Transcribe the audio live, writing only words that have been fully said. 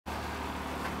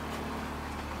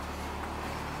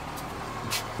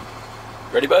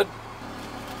Ready, bud?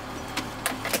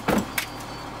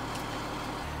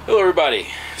 Hello everybody.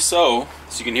 So,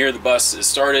 as you can hear, the bus is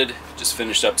started. Just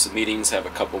finished up some meetings, have a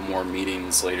couple more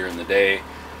meetings later in the day.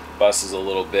 Bus is a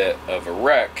little bit of a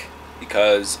wreck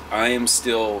because I am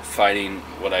still fighting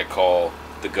what I call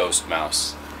the ghost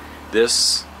mouse.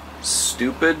 This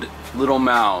stupid little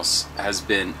mouse has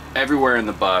been everywhere in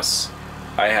the bus.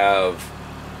 I have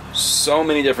so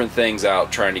many different things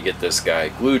out trying to get this guy.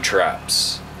 Glue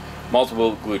traps.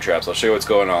 Multiple glue traps. I'll show you what's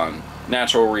going on.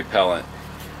 Natural repellent.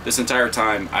 This entire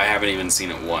time, I haven't even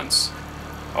seen it once.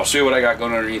 I'll show you what I got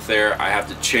going underneath there. I have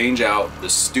to change out the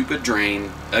stupid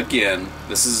drain again.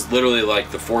 This is literally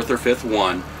like the 4th or 5th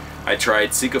one. I tried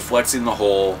Sikaflexing the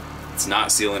hole. It's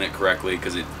not sealing it correctly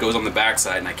because it goes on the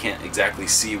backside and I can't exactly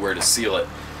see where to seal it.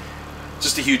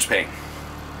 Just a huge pain.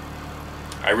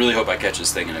 I really hope I catch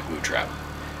this thing in a glue trap.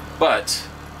 But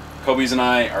Kobe's and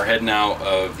I are heading out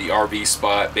of the RV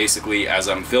spot. Basically, as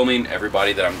I'm filming,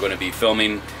 everybody that I'm going to be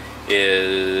filming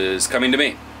is coming to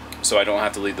me. So I don't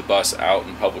have to leave the bus out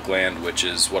in public land, which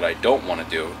is what I don't want to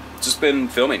do. Just been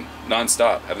filming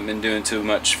non-stop. Haven't been doing too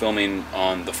much filming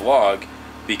on the vlog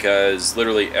because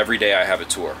literally every day I have a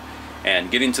tour.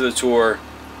 And getting to the tour,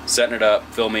 setting it up,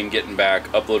 filming, getting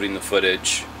back, uploading the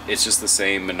footage, it's just the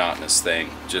same monotonous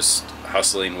thing. Just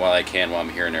hustling while I can while I'm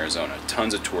here in Arizona.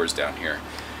 Tons of tours down here.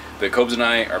 But Cobes and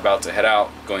I are about to head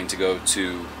out, going to go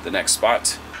to the next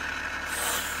spot.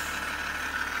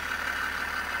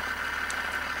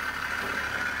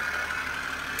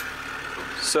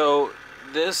 So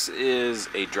this is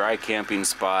a dry camping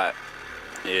spot.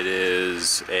 It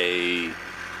is a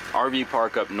RV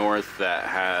park up north that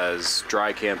has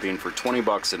dry camping for 20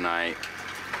 bucks a night.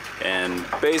 And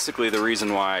basically the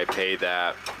reason why I pay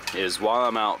that is while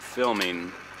I'm out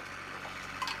filming,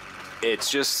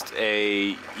 it's just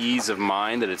a ease of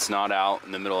mind that it's not out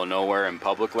in the middle of nowhere in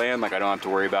public land. Like I don't have to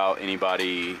worry about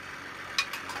anybody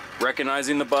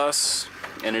recognizing the bus.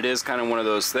 And it is kind of one of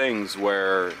those things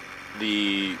where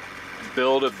the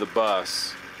build of the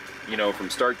bus, you know, from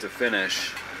start to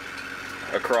finish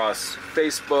across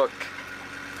Facebook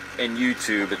and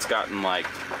YouTube, it's gotten like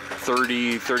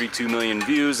 32 million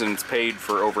views and it's paid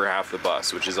for over half the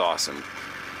bus, which is awesome.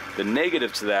 The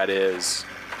negative to that is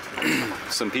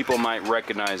some people might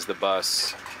recognize the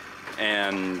bus,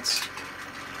 and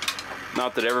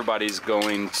not that everybody's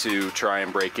going to try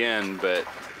and break in, but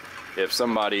if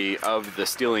somebody of the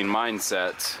stealing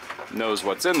mindset knows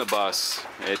what's in the bus,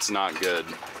 it's not good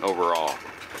overall.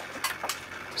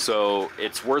 So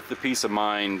it's worth the peace of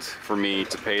mind for me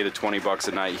to pay the 20 bucks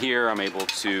a night here. I'm able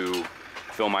to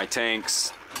fill my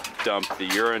tanks, dump the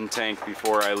urine tank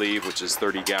before I leave, which is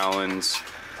 30 gallons.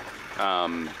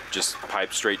 Just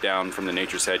pipe straight down from the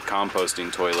Nature's Head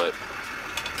composting toilet.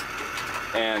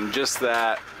 And just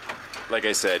that, like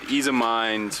I said, ease of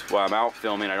mind while I'm out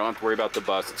filming. I don't have to worry about the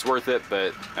bus. It's worth it,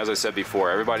 but as I said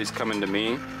before, everybody's coming to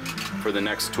me for the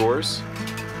next tours,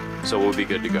 so we'll be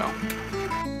good to go.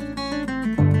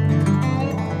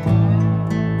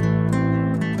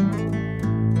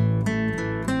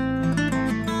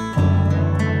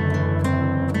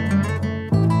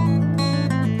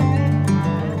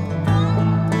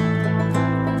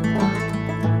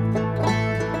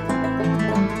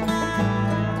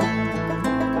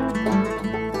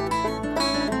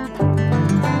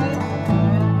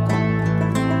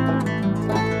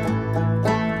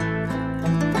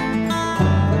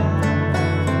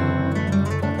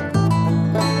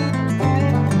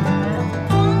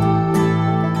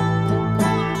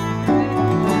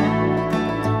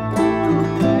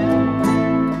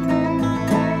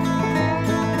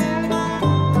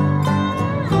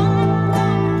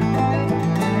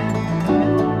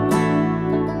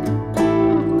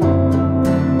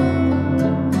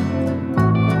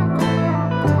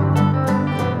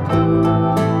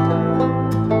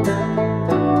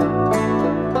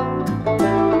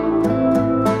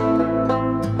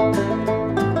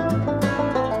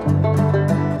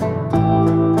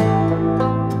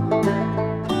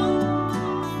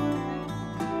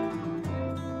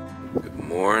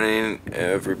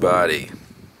 Everybody,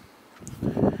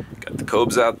 got the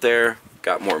Cobes out there,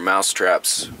 got more mouse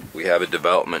traps. We have a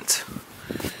development.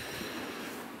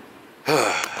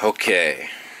 Okay,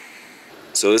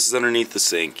 so this is underneath the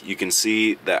sink. You can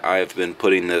see that I have been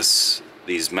putting these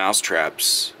mouse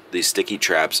traps, these sticky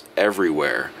traps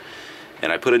everywhere,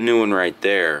 and I put a new one right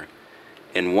there.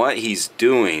 And what he's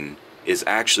doing is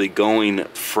actually going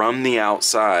from the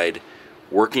outside,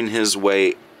 working his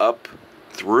way up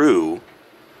through.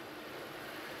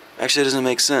 Actually, it doesn't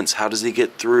make sense. How does he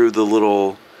get through the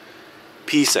little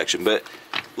P section? But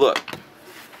look,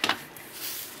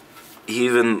 he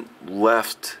even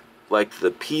left like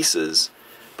the pieces,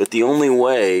 but the only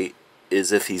way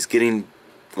is if he's getting,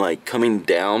 like, coming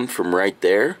down from right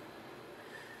there.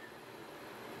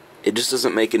 It just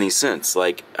doesn't make any sense.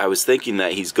 Like, I was thinking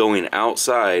that he's going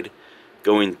outside,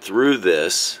 going through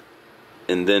this,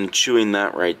 and then chewing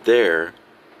that right there.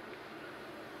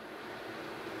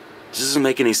 It just doesn't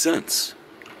make any sense.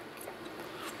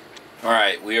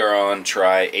 Alright, we are on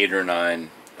try 8 or 9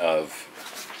 of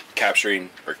capturing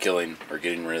or killing or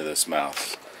getting rid of this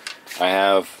mouse. I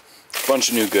have a bunch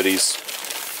of new goodies.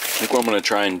 I think what I'm going to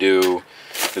try and do,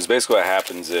 because basically what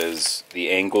happens is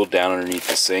the angle down underneath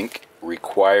the sink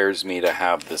requires me to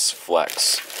have this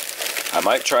flex. I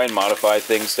might try and modify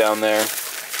things down there.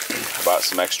 I bought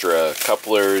some extra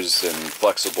couplers and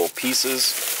flexible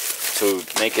pieces to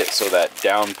make it so that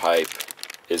downpipe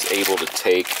is able to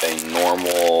take a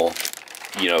normal,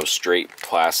 you know, straight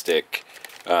plastic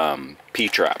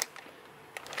P-trap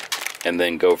and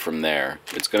then go from there.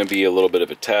 It's going to be a little bit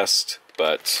of a test,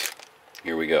 but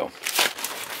here we go.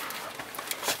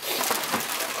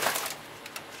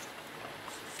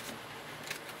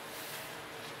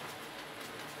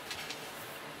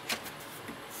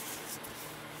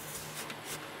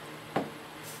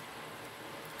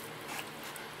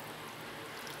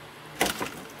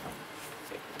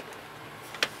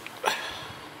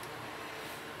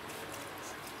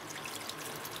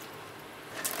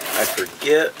 I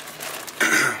forget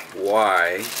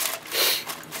why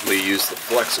we use the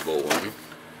flexible one.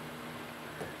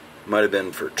 Might have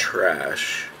been for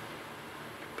trash,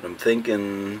 but I'm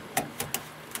thinking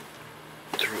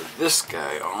throw this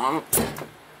guy on.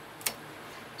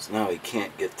 So now he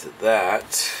can't get to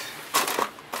that.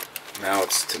 Now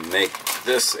it's to make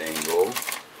this angle,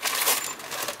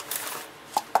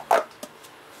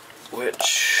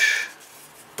 which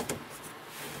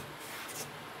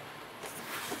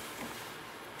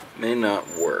may not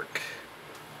work.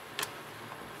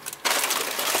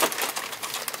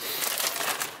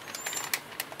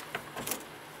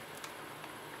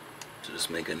 So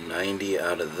just make a 90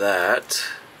 out of that.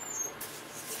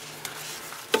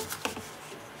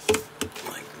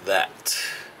 Like that.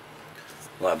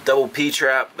 We'll have double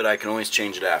P-trap, but I can always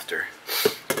change it after,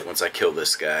 once I kill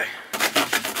this guy.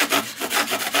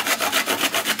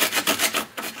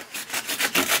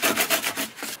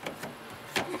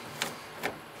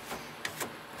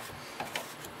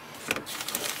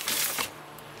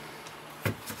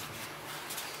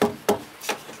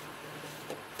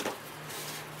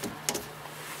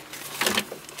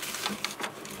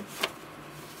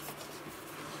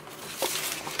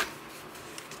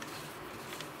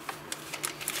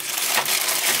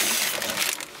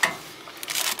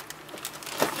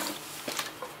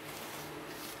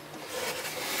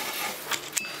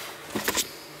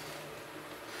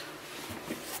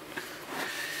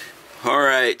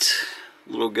 Alright,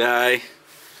 little guy,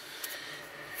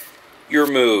 your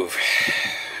move.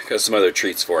 Got some other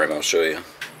treats for him, I'll show you.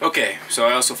 Okay, so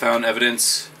I also found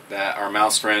evidence that our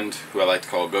mouse friend, who I like to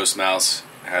call Ghost Mouse,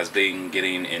 has been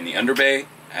getting in the underbay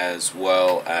as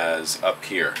well as up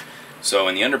here. So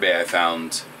in the underbay I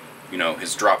found, you know,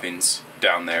 his droppings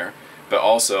down there, but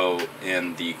also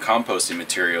in the composting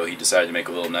material he decided to make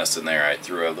a little nest in there. I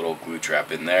threw a little glue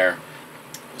trap in there.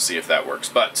 We'll see if that works.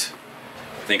 But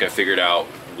I think I figured out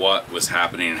what was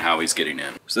happening and how he's getting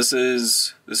in. So this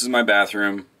is my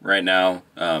bathroom right now.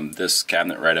 This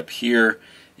cabinet right up here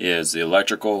is the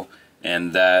electrical,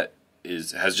 and that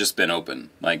has just been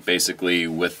open. Like, basically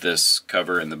with this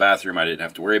cover in the bathroom I didn't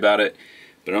have to worry about it.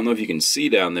 But I don't know if you can see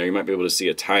down there, you might be able to see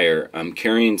a tire. I'm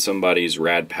carrying somebody's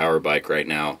rad power bike right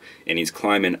now, and he's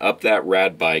climbing up that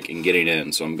rad bike and getting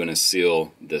in, so I'm going to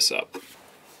seal this up.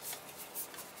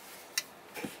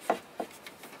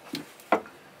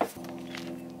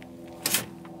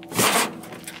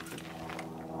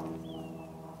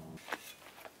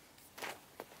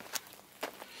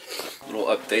 Little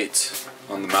update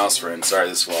on the mouse friend. Sorry,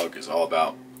 this vlog is all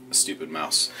about a stupid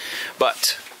mouse.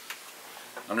 But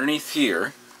underneath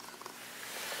here,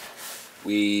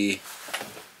 we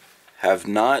have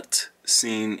not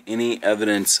seen any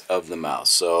evidence of the mouse.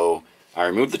 So I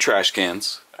removed the trash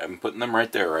cans. I'm putting them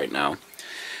right there right now.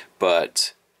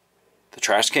 But the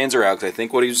trash cans are out, because I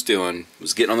think what he was doing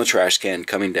was getting on the trash can,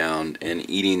 coming down, and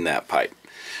eating that pipe.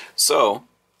 So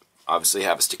obviously I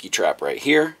have a sticky trap right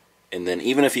here. And then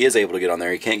even if he is able to get on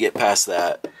there, he can't get past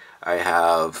that. I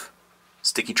have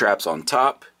sticky traps on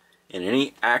top and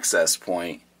any access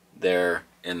point there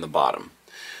in the bottom.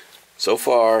 So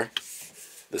far,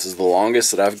 this is the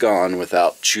longest that I've gone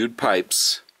without chewed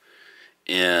pipes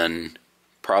in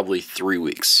probably 3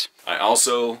 weeks. I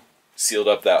also sealed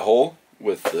up that hole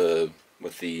with the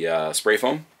spray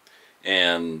foam,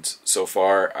 And so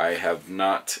far, I have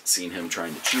not seen him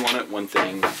trying to chew on it. One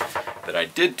thing that I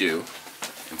did do,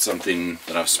 and something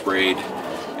that I've sprayed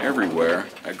everywhere,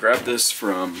 I grabbed this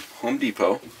from Home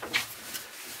Depot.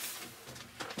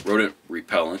 Rodent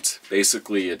repellent.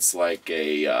 Basically, it's like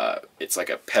a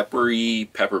peppery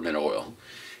peppermint oil.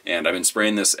 And I've been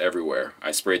spraying this everywhere. I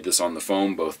sprayed this on the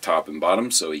foam, both top and bottom,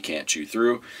 so he can't chew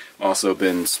through. Also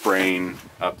been spraying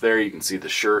up there. You can see the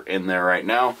shirt in there right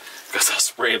now, because I'll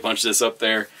spray a bunch of this up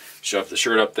there, shove the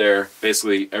shirt up there.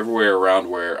 Basically, everywhere around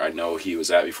where I know he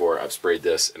was at before, I've sprayed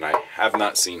this, and I have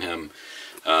not seen him.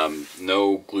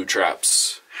 No glue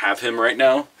traps have him right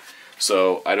now.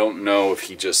 So I don't know if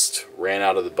he just ran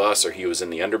out of the bus or he was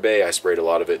in the underbay. I sprayed a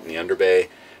lot of it in the underbay.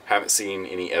 Haven't seen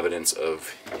any evidence of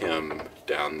him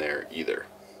down there either.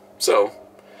 So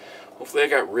hopefully I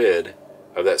got rid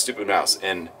of that stupid mouse.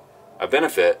 And a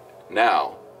benefit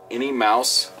now, any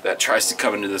mouse that tries to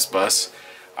come into this bus,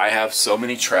 I have so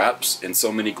many traps and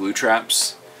so many glue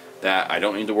traps that I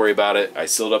don't need to worry about it. I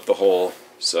sealed up the hole,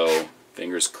 so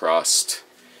fingers crossed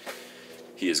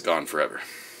he is gone forever.